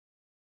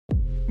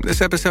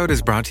This episode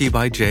is brought to you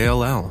by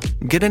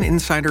JLL. Get an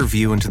insider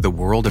view into the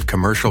world of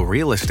commercial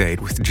real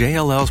estate with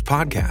JLL's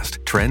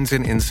podcast, Trends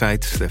and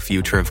Insights, the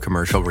Future of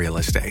Commercial Real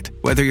Estate.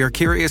 Whether you're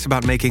curious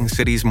about making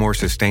cities more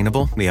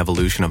sustainable, the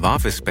evolution of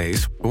office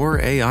space, or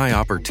AI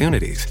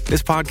opportunities,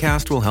 this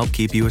podcast will help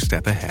keep you a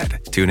step ahead.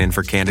 Tune in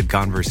for candid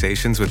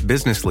conversations with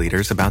business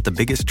leaders about the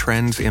biggest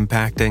trends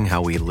impacting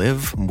how we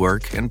live,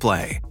 work, and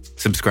play.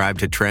 Subscribe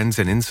to Trends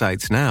and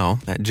Insights now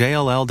at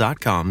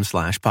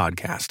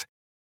jll.com/podcast.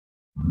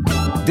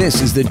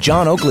 This is the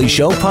John Oakley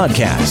Show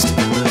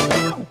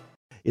podcast.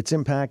 Its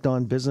impact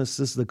on business,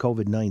 this is the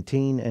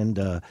COVID-19,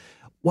 and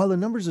while the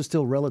numbers are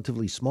still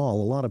relatively small,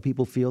 a lot of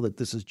people feel that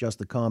this is just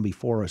the calm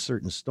before a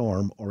certain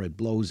storm or it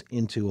blows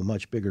into a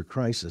much bigger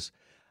crisis.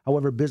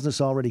 However,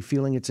 business already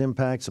feeling its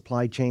impact.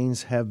 Supply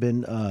chains have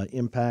been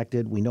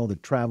impacted. We know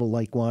that travel,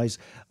 likewise,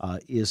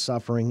 is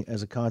suffering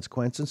as a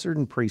consequence, and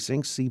certain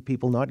precincts see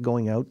people not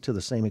going out to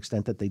the same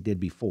extent that they did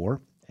before.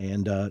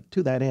 And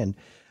to that end,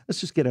 let's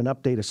just get an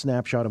update, a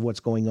snapshot of what's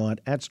going on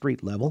at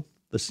street level.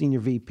 The Senior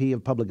VP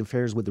of Public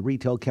Affairs with the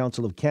Retail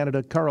Council of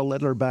Canada, Karl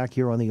Littler, back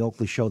here on the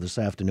Oakley Show this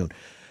afternoon.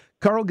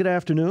 Karl, good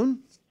afternoon.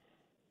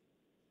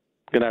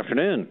 Good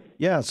afternoon.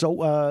 Yeah,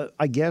 so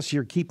I guess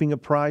you're keeping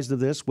apprised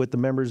of this with the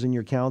members in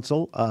your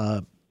council.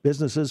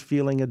 Businesses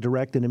feeling a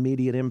direct and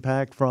immediate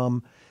impact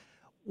from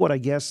what I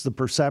guess the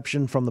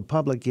perception from the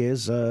public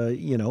is,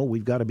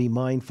 we've got to be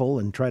mindful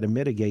and try to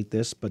mitigate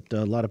this, but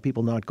a lot of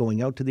people not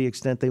going out to the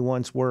extent they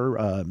once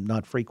were,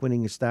 not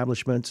frequenting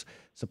establishments,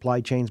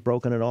 supply chains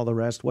broken and all the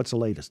rest. What's the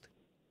latest?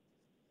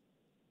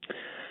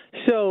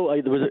 So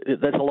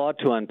that's a lot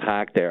to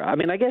unpack there. I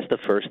mean, I guess the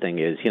first thing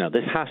is,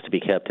 this has to be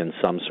kept in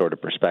some sort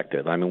of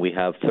perspective. I mean, we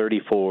have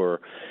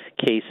 34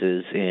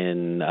 cases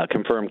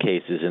confirmed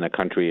cases in a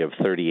country of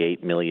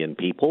 38 million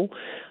people.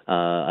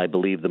 I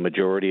believe the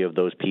majority of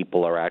those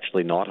people are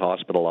actually not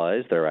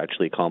hospitalized. They're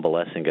actually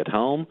convalescing at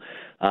home.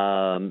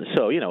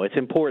 So, it's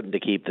important to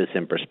keep this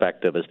in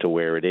perspective as to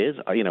where it is.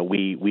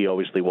 We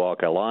obviously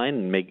walk a line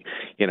and make,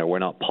 we're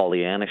not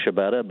Pollyannish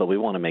about it, but we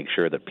want to make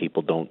sure that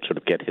people don't sort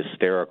of get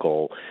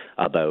hysterical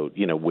about,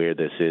 where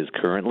this is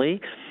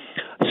currently.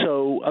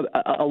 So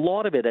a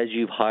lot of it, as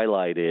you've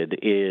highlighted,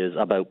 is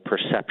about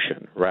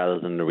perception rather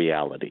than the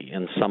reality.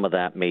 And some of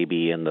that may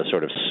be in the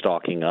sort of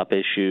stocking up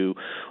issue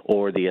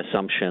or the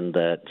assumption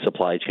that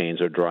supply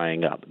chains are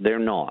drying up. They're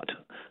not,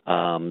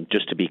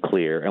 just to be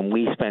clear. And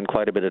we spend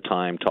quite a bit of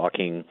time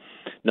talking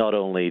not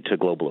only to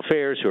global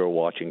affairs who are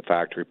watching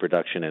factory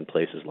production in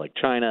places like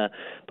China,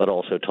 but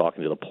also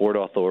talking to the port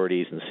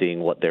authorities and seeing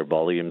what their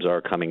volumes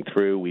are coming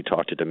through. We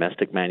talk to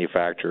domestic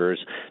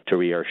manufacturers to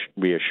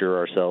reassure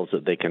ourselves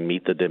that they can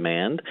meet the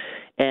demand.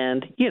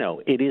 And,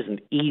 it isn't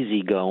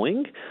easy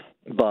going,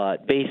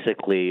 but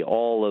basically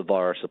all of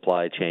our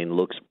supply chain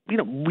looks,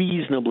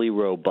 reasonably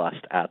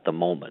robust at the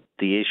moment.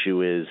 The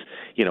issue is,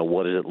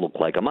 what does it look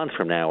like a month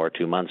from now or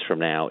 2 months from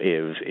now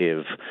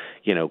if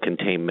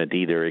containment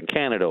either in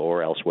Canada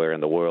or elsewhere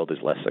in the world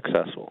is less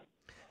successful.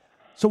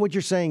 So what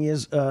you're saying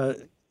is,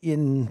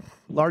 in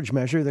large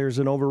measure, there's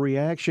an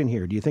overreaction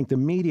here. Do you think the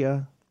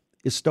media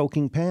is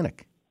stoking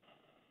panic?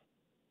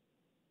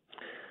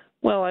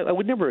 Well, I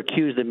would never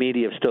accuse the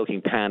media of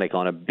stoking panic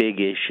on a big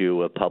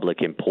issue of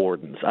public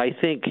importance. I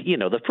think,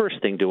 the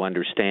first thing to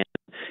understand,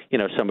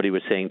 somebody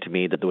was saying to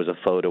me that there was a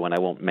photo, and I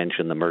won't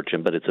mention the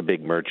merchant, but it's a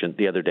big merchant,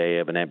 the other day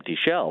of an empty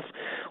shelf.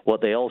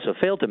 What they also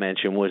failed to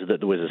mention was that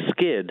there was a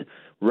skid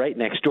right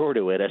next door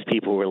to it as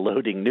people were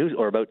loading new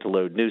or about to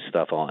load new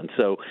stuff on.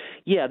 So,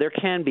 yeah, there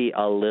can be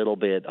a little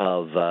bit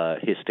of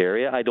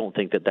hysteria. I don't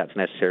think that that's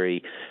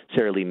necessarily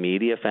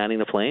media fanning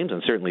the flames,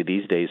 and certainly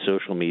these days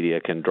social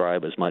media can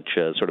drive as much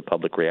sort of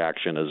public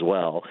reaction as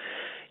well.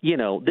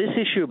 This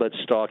issue about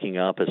stocking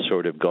up has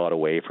sort of got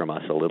away from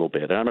us a little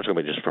bit, and I'm not talking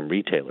about just from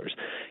retailers.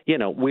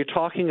 We're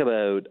talking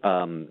about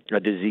a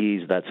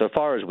disease that, so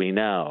far as we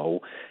know,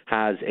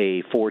 has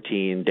a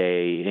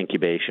 14-day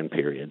incubation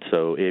period.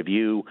 So if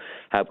you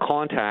have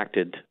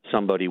contacted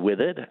somebody with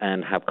it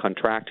and have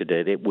contracted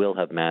it, it will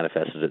have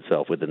manifested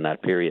itself within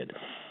that period.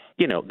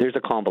 There's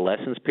a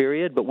convalescence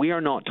period, but we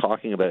are not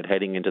talking about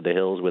heading into the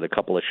hills with a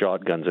couple of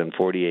shotguns and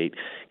 48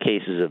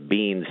 cases of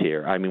beans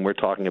here. I mean, we're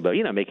talking about,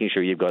 making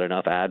sure you've got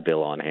enough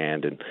Advil on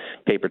hand and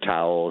paper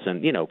towels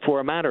and, for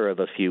a matter of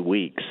a few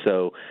weeks.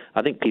 So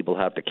I think people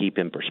have to keep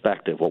in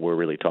perspective what we're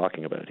really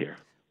talking about here.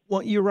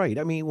 Well, you're right.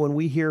 I mean, when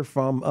we hear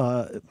from,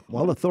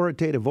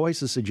 authoritative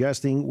voices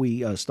suggesting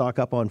we stock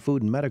up on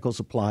food and medical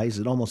supplies,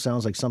 it almost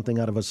sounds like something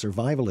out of a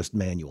survivalist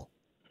manual.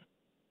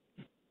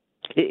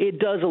 It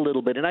does a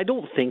little bit, and I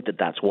don't think that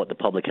that's what the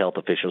public health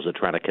officials are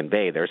trying to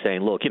convey. They're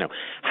saying, look,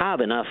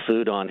 have enough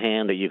food on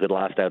hand that you could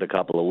last out a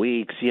couple of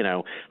weeks,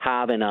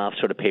 have enough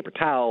sort of paper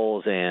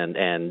towels and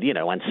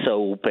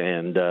soap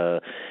and the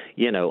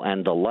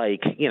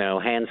like,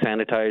 hand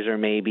sanitizer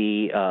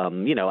maybe,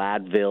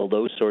 Advil,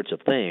 those sorts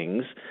of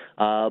things.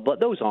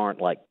 But those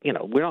aren't like,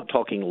 we're not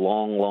talking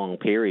long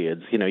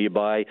periods. You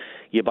buy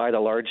the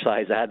large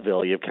size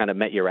Advil, you've kind of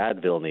met your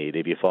Advil need,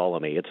 if you follow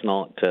me. It's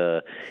not,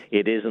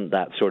 it isn't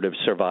that sort of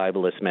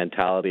survivalist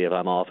mentality of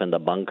I'm off in the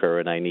bunker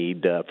and I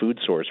need food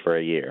source for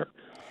a year.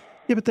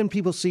 Yeah, but then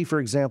people see, for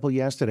example,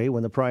 yesterday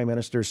when the Prime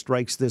Minister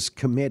strikes this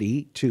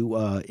committee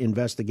to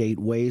investigate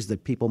ways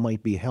that people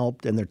might be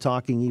helped, and they're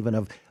talking even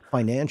of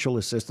financial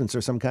assistance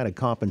or some kind of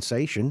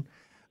compensation.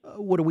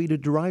 What are we to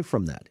derive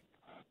from that?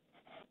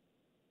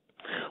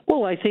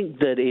 Well, I think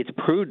that it's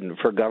prudent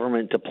for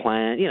government to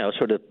plan,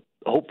 sort of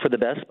hope for the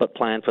best but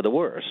plan for the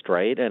worst,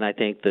 right? And I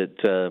think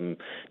that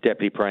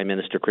Deputy Prime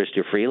Minister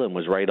Chrystia Freeland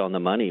was right on the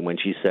money when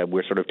she said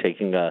we're sort of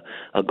taking a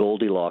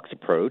Goldilocks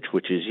approach,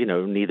 which is,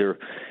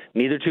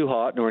 neither too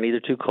hot nor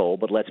neither too cold,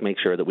 but let's make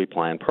sure that we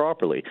plan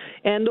properly.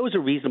 And those are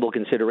reasonable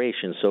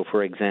considerations. So,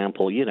 for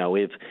example,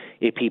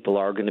 if people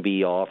are going to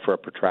be off for a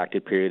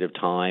protracted period of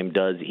time,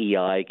 does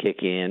EI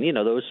kick in?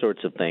 Those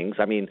sorts of things.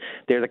 I mean,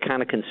 they're the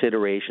kind of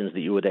considerations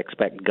that you would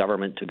expect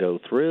government to go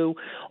through.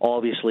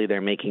 Obviously,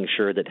 they're making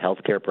sure that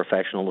healthcare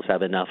professionals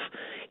have enough,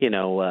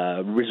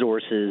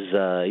 resources,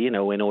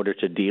 in order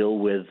to deal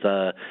with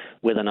an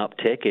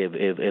uptick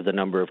if the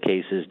number of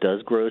cases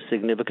does grow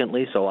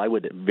significantly. So I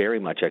would very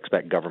much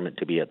expect government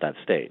to be at that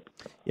state.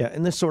 Yeah,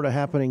 and this sort of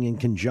happening in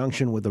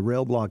conjunction with the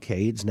rail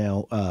blockades.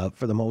 Now,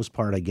 for the most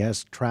part, I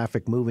guess,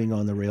 traffic moving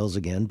on the rails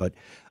again, but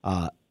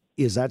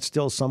is that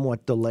still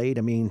somewhat delayed?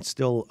 I mean,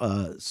 still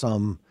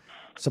some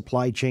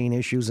supply chain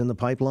issues in the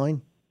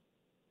pipeline?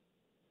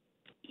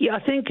 Yeah, I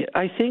think.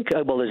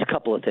 Well, there's a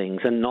couple of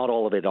things, and not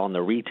all of it on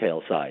the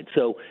retail side.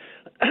 So,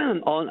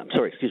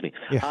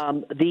 Yeah.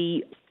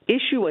 The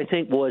issue I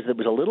think was that it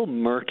was a little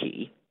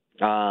murky.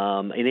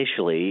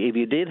 Initially, if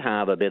you did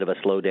have a bit of a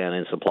slowdown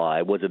in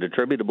supply, was it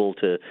attributable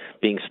to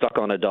being stuck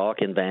on a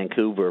dock in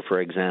Vancouver,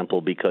 for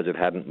example, because it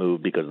hadn't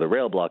moved because of the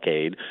rail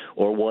blockade,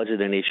 or was it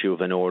an issue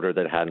of an order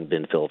that hadn't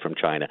been filled from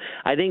China?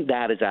 I think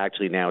that is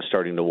actually now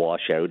starting to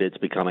wash out. It's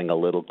becoming a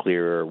little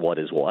clearer what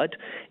is what,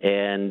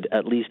 and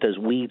at least as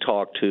we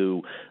talk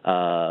to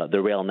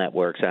the rail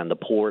networks and the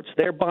ports,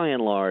 they're by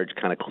and large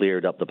kind of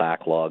cleared up the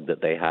backlog that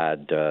they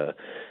had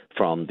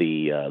from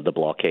the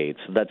blockades.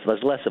 That's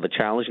less of a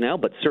challenge now,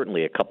 but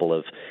certainly a couple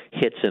of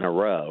hits in a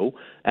row.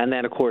 And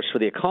then, of course, for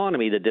the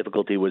economy, the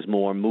difficulty was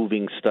more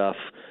moving stuff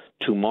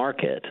to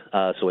market.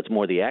 So it's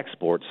more the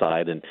export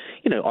side. And,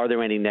 are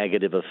there any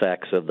negative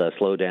effects of the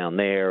slowdown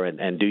there?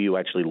 And do you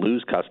actually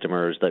lose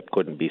customers that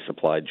couldn't be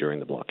supplied during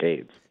the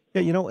blockades?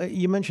 Yeah,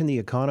 you mentioned the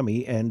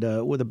economy, and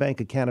with the Bank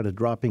of Canada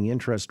dropping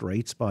interest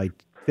rates by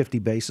 50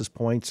 basis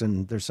points,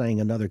 and they're saying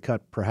another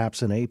cut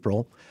perhaps in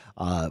April.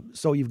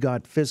 So you've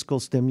got fiscal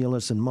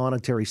stimulus and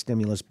monetary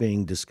stimulus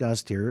being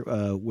discussed here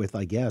with,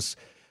 I guess,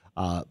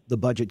 the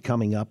budget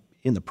coming up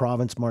in the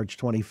province March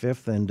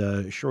 25th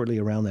and shortly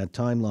around that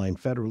timeline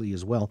federally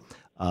as well.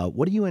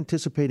 What are you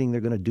anticipating they're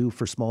going to do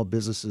for small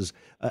businesses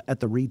at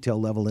the retail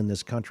level in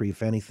this country,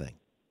 if anything?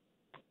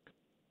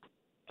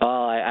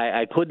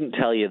 I couldn't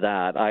tell you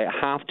that. I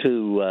have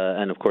to,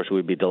 and of course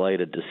we'd be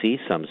delighted to see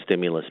some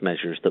stimulus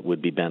measures that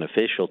would be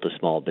beneficial to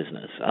small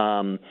business.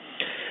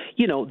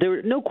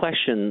 There's no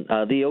question,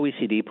 the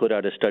OECD put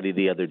out a study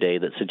the other day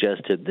that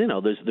suggested,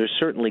 there's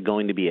certainly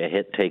going to be a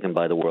hit taken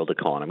by the world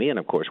economy, and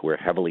of course we're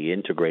heavily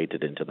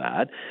integrated into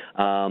that.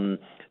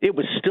 It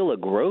was still a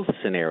growth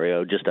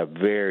scenario, just a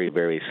very,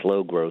 very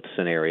slow growth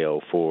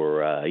scenario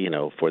for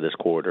this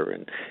quarter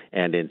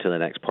and into the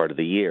next part of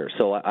the year.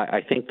 So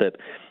I think that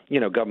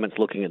government's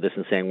looking at this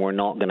and saying we're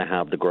not going to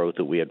have the growth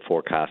that we had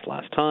forecast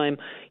last time.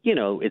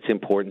 It's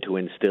important to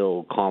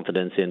instill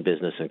confidence in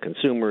business and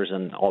consumers,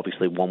 and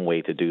obviously one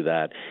way to do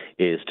that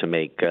is to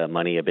make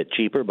money a bit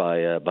cheaper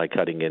by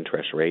cutting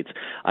interest rates.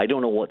 I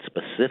don't know what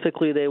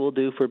specifically they will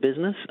do for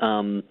business.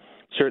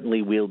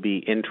 Certainly we'll be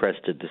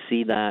interested to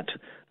see that.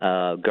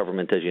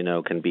 Government, as you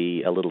know, can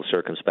be a little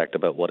circumspect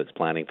about what it's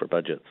planning for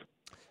budgets.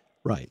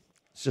 Right.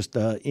 It's just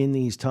in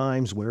these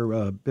times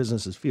where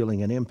business is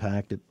feeling an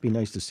impact, it'd be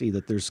nice to see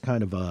that there's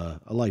kind of a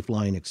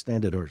lifeline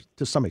extended, or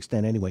to some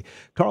extent anyway.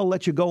 Karl,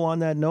 let you go on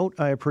that note.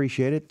 I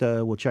appreciate it.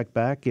 We'll check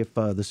back if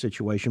the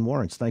situation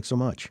warrants. Thanks so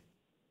much.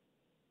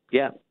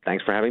 Yeah,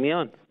 thanks for having me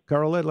on.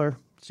 Karl Littler,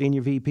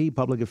 Senior VP,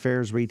 Public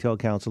Affairs, Retail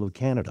Council of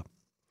Canada.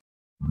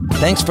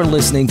 Thanks for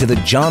listening to the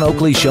John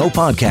Oakley Show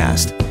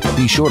podcast.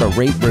 Be sure to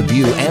rate,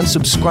 review, and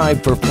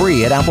subscribe for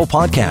free at Apple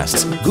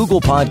Podcasts, Google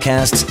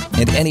Podcasts,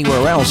 and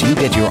anywhere else you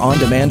get your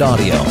on-demand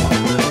audio.